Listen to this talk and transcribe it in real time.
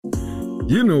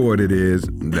You know what it is.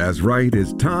 That's right.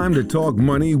 It's time to talk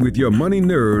money with your money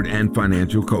nerd and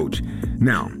financial coach.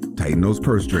 Now, tighten those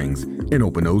purse strings and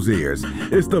open those ears.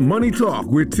 It's the Money Talk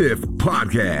with Tiff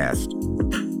podcast.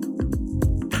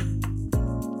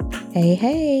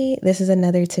 Hey, this is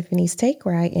another Tiffany's Take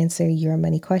where I answer your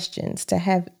money questions. To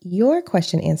have your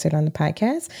question answered on the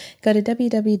podcast, go to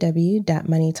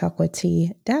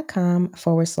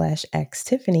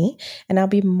www.moneytalkwitht.com/asktiffany, and I'll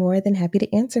be more than happy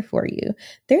to answer for you.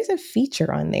 There's a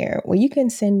feature on there where you can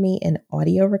send me an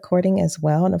audio recording as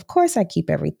well. And of course, I keep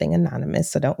everything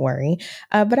anonymous, so don't worry.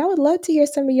 But I would love to hear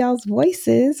some of y'all's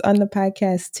voices on the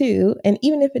podcast too. And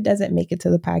even if it doesn't make it to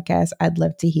the podcast, I'd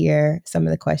love to hear some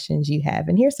of the questions you have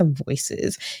and hear some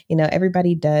voices. You know,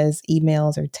 everybody does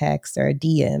emails or texts or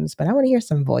DMs, but I want to hear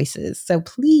some voices. So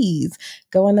please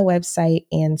go on the website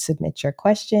and submit your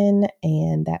question,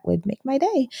 and that would make my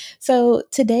day. So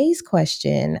today's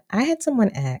question, I had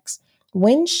someone ask,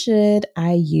 when should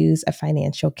I use a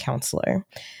financial counselor?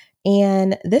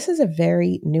 And this is a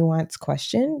very nuanced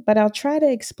question, but I'll try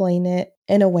to explain it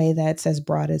in a way that's as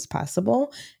broad as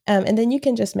possible. And then you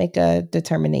can just make a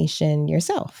determination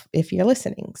yourself if you're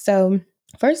listening. So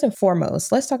first and foremost,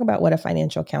 let's talk about what a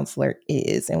financial counselor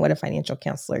is and what a financial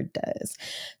counselor does.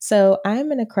 So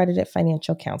I'm an accredited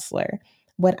financial counselor.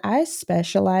 What I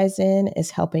specialize in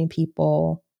is helping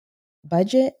people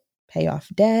budget, pay off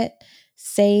debt,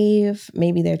 save.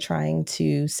 Maybe they're trying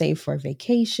to save for a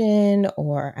vacation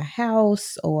or a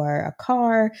house or a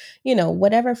car, you know,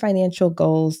 whatever financial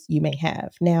goals you may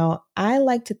have. Now, I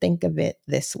like to think of it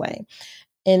this way.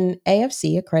 An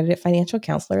AFC, accredited financial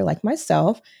counselor like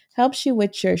myself, helps you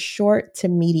with your short to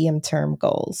medium term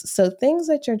goals. So things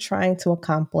that you're trying to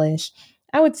accomplish,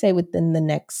 I would say within the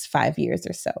next 5 years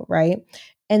or so, right?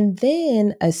 And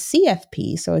then a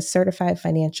CFP, so a certified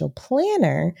financial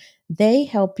planner, they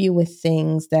help you with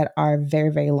things that are very,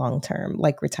 very long term,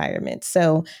 like retirement.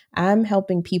 So I'm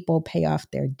helping people pay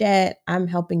off their debt. I'm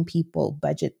helping people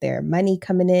budget their money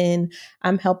coming in.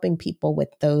 I'm helping people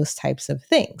with those types of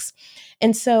things.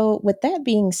 And so with that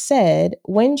being said,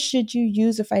 when should you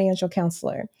use a financial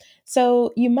counselor?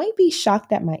 So you might be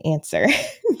shocked at my answer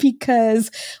because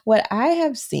what I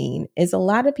have seen is a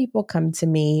lot of people come to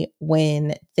me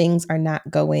when things are not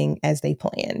going as they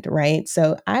planned, right?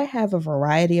 So I have a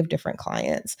variety of different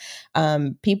clients,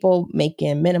 people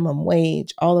making minimum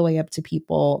wage all the way up to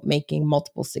people making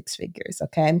multiple six figures,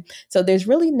 okay? So there's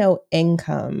really no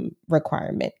income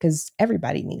requirement because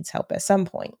everybody needs help at some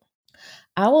point.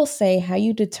 I will say how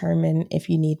you determine if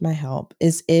you need my help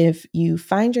is if you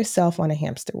find yourself on a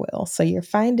hamster wheel. So you're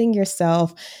finding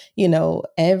yourself, you know,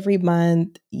 every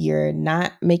month you're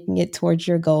not making it towards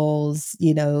your goals,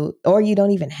 you know, or you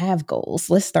don't even have goals.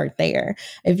 Let's start there.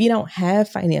 If you don't have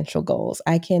financial goals,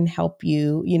 I can help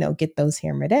you, you know, get those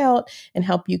hammered out and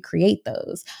help you create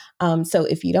those. So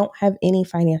if you don't have any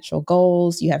financial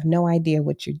goals, you have no idea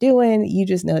what you're doing, you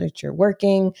just know that you're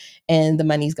working and the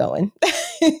money's going.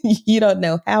 You don't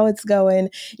know how it's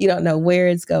going. You don't know where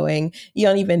it's going. You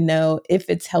don't even know if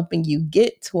it's helping you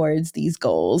get towards these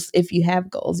goals. If you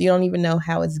have goals, you don't even know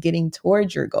how it's getting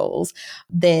towards your goals.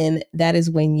 Then that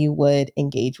is when you would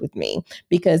engage with me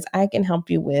because I can help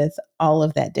you with all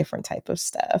of that different type of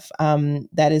stuff.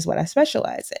 That is what I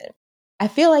specialize in. I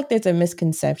feel like there's a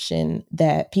misconception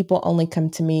that people only come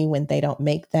to me when they don't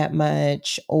make that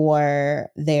much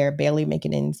or they're barely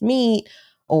making ends meet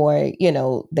or, you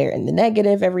know, they're in the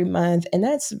negative every month. And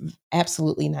that's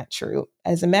absolutely not true.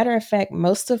 As a matter of fact,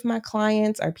 most of my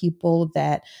clients are people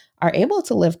that are able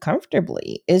to live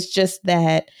comfortably. It's just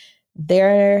that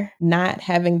they're not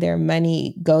having their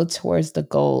money go towards the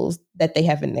goals that they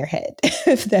have in their head,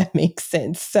 if that makes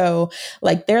sense. So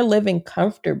like they're living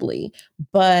comfortably,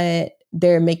 but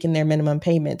they're making their minimum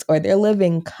payments, or they're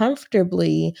living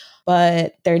comfortably,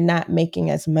 but they're not making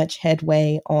as much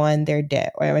headway on their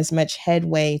debt or as much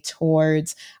headway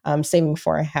towards saving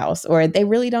for a house, or they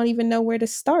really don't even know where to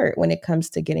start when it comes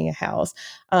to getting a house.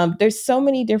 There's so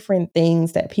many different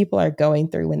things that people are going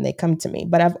through when they come to me.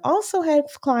 But I've also had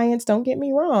clients, don't get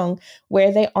me wrong,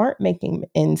 where they aren't making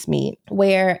ends meet,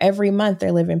 where every month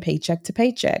they're living paycheck to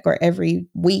paycheck or every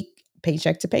week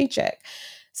paycheck to paycheck.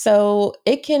 So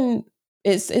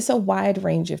it's a wide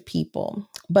range of people,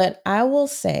 but I will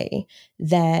say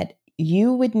that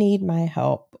you would need my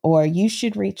help or you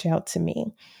should reach out to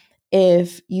me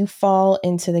if you fall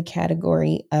into the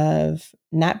category of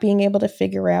not being able to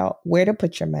figure out where to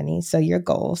put your money, so your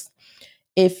goals,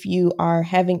 if you are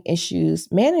having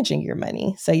issues managing your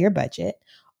money, so your budget,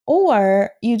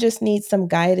 or you just need some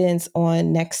guidance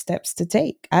on next steps to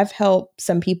take. I've helped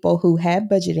some people who had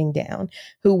budgeting down,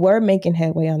 who were making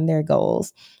headway on their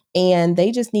goals, And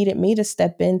they just needed me to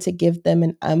step in to give them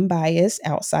an unbiased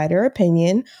outsider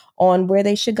opinion on where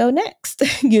they should go next.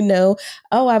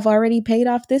 Oh, I've already paid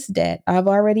off this debt. I've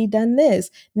already done this.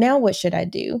 Now what should I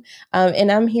do?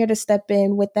 And I'm here to step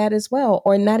in with that as well,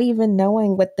 or not even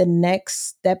knowing what the next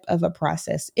step of a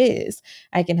process is.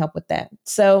 I can help with that.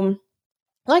 So,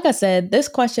 like I said, this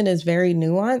question is very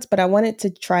nuanced, but I wanted to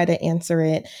try to answer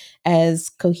it as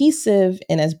cohesive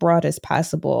and as broad as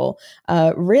possible.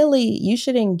 Really, you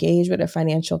should engage with a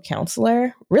financial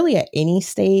counselor, really at any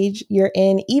stage you're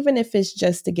in, even if it's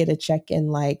just to get a check in,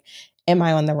 like, am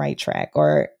I on the right track,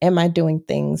 or am I doing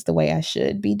things the way I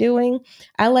should be doing?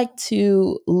 I like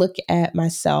to look at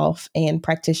myself and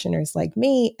practitioners like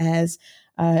me as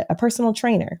a personal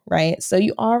trainer, right? So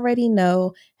you already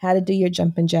know how to do your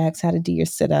jumping jacks, how to do your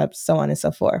sit-ups, so on and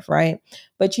so forth, right?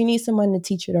 But you need someone to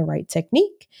teach you the right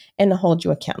technique and to hold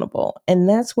you accountable. And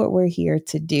that's what we're here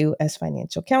to do as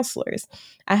financial counselors.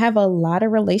 I have a lot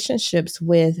of relationships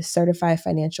with certified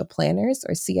financial planners,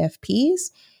 or CFPs.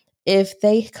 If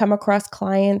they come across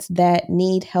clients that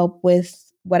need help with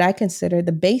what I consider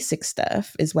the basic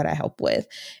stuff, is what I help with.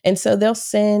 And so they'll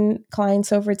send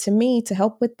clients over to me to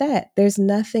help with that. There's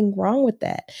nothing wrong with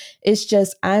that. It's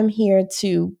just I'm here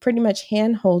to pretty much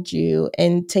handhold you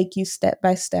and take you step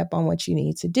by step on what you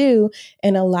need to do.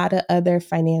 And a lot of other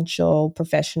financial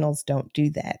professionals don't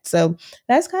do that. So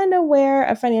that's kind of where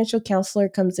a financial counselor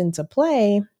comes into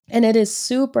play. And it is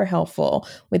super helpful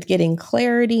with getting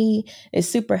clarity. It's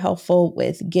super helpful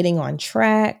with getting on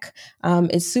track.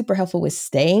 It's super helpful with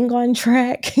staying on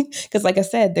track. Because like I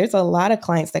said, there's a lot of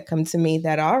clients that come to me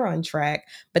that are on track,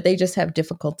 but they just have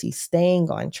difficulty staying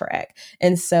on track.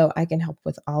 And so I can help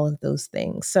with all of those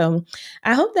things. So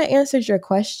I hope that answers your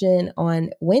question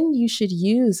on when you should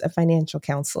use a financial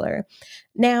counselor.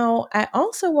 Now, I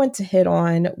also want to hit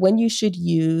on when you should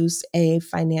use a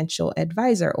financial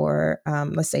advisor, or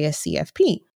let's say a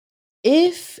CFP.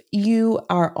 If you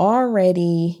are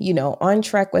already, on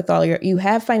track with you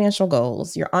have financial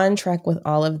goals, you're on track with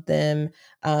all of them,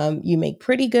 you make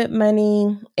pretty good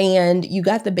money, and you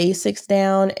got the basics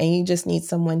down, and you just need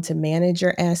someone to manage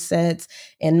your assets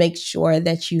and make sure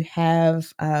that you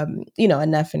have,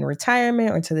 enough in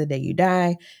retirement or to the day you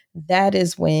die, that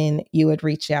is when you would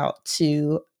reach out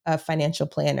to a financial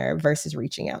planner versus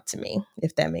reaching out to me,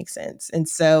 if that makes sense. And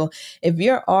so if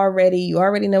you already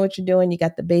know what you're doing, you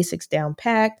got the basics down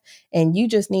packed, and you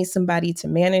just need somebody to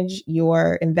manage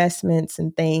your investments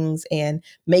and things and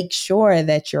make sure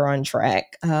that you're on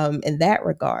track in that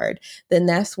regard, then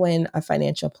that's when a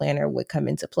financial planner would come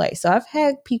into play. So I've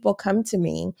had people come to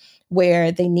me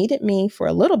where they needed me for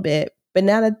a little bit, but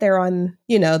now that they're on,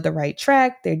 the right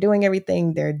track, they're doing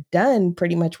everything, they're done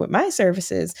pretty much with my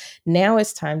services. Now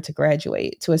it's time to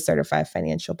graduate to a certified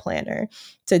financial planner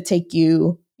to take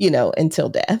you, until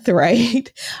death, right?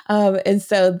 And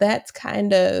so that's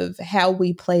kind of how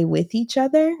we play with each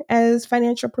other as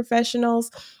financial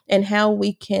professionals and how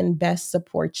we can best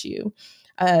support you.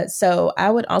 So I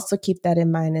would also keep that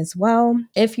in mind as well.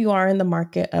 If you are in the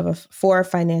market for a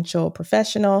financial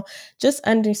professional, just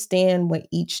understand what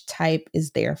each type is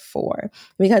there for.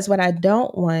 Because what I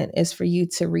don't want is for you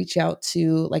to reach out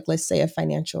to, like, let's say a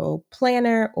financial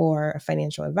planner or a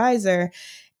financial advisor,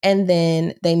 and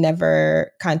then they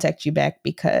never contact you back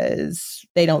because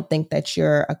they don't think that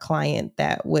you're a client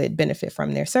that would benefit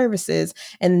from their services.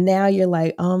 And now you're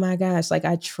like, oh my gosh, like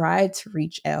I tried to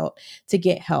reach out to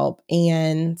get help,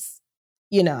 and,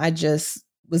 I just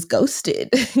was ghosted,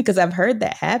 because I've heard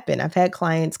that happen. I've had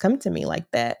clients come to me like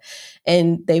that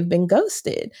and they've been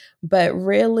ghosted, but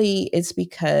really it's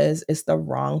because it's the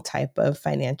wrong type of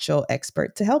financial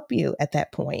expert to help you at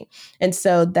that point. And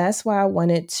so that's why I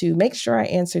wanted to make sure I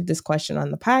answered this question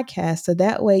on the podcast. So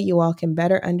that way you all can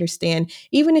better understand,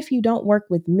 even if you don't work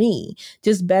with me,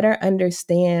 just better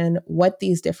understand what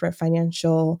these different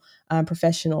financial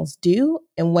professionals do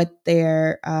and what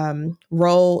their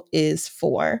role is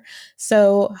for.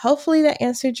 So hopefully that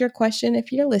answered your question.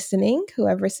 If you're listening,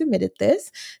 whoever submitted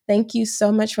this, thank you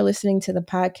so much for listening to the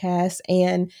podcast.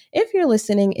 And if you're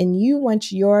listening and you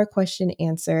want your question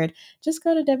answered, just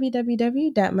go to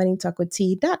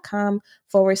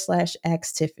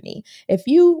www.moneytalkwitht.com/Ask Tiffany. If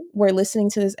you were listening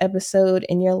to this episode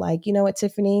and you're like, you know what,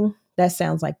 Tiffany, that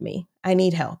sounds like me, I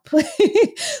need help.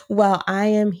 Well, I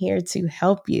am here to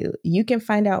help you. You can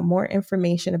find out more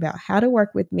information about how to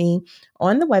work with me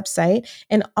on the website.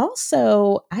 And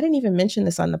also, I didn't even mention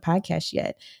this on the podcast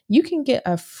yet. You can get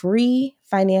a free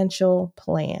financial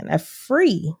plan,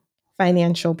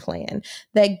 financial plan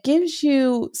that gives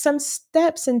you some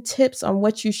steps and tips on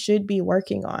what you should be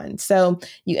working on. So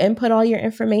you input all your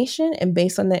information, and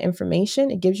based on that information,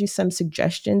 it gives you some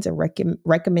suggestions and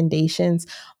recommendations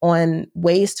on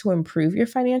ways to improve your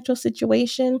financial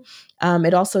situation.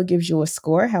 It also gives you a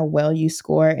score, how well you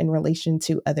score in relation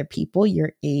to other people,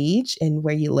 your age, and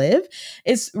where you live.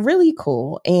 It's really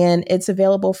cool, and it's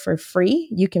available for free.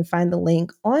 You can find the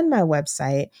link on my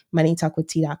website,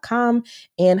 moneytalkwitht.com,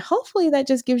 and hopefully that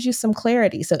just gives you some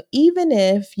clarity. So even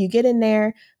if you get in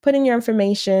there, put in your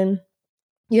information,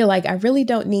 you're like, I really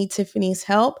don't need Tiffany's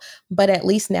help, but at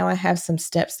least now I have some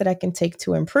steps that I can take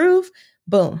to improve.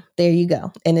 Boom, there you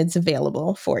go. And it's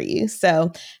available for you.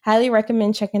 So highly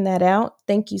recommend checking that out.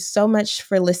 Thank you so much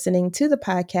for listening to the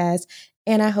podcast.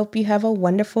 And I hope you have a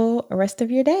wonderful rest of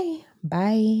your day.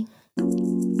 Bye.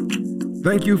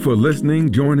 Thank you for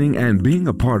listening, joining, and being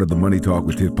a part of the Money Talk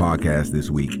with Tiff podcast this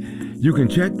week. You can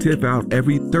check Tiff out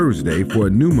every Thursday for a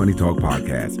new Money Talk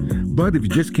podcast. But if you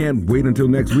just can't wait until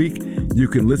next week, you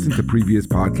can listen to previous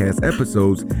podcast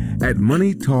episodes at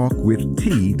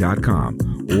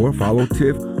moneytalkwitht.com or follow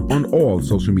Tiff on all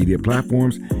social media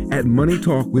platforms at Money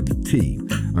Talk with T.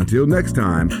 Until next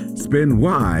time, spend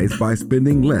wise by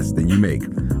spending less than you make.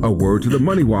 A word to the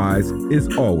money wise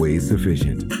is always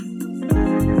sufficient.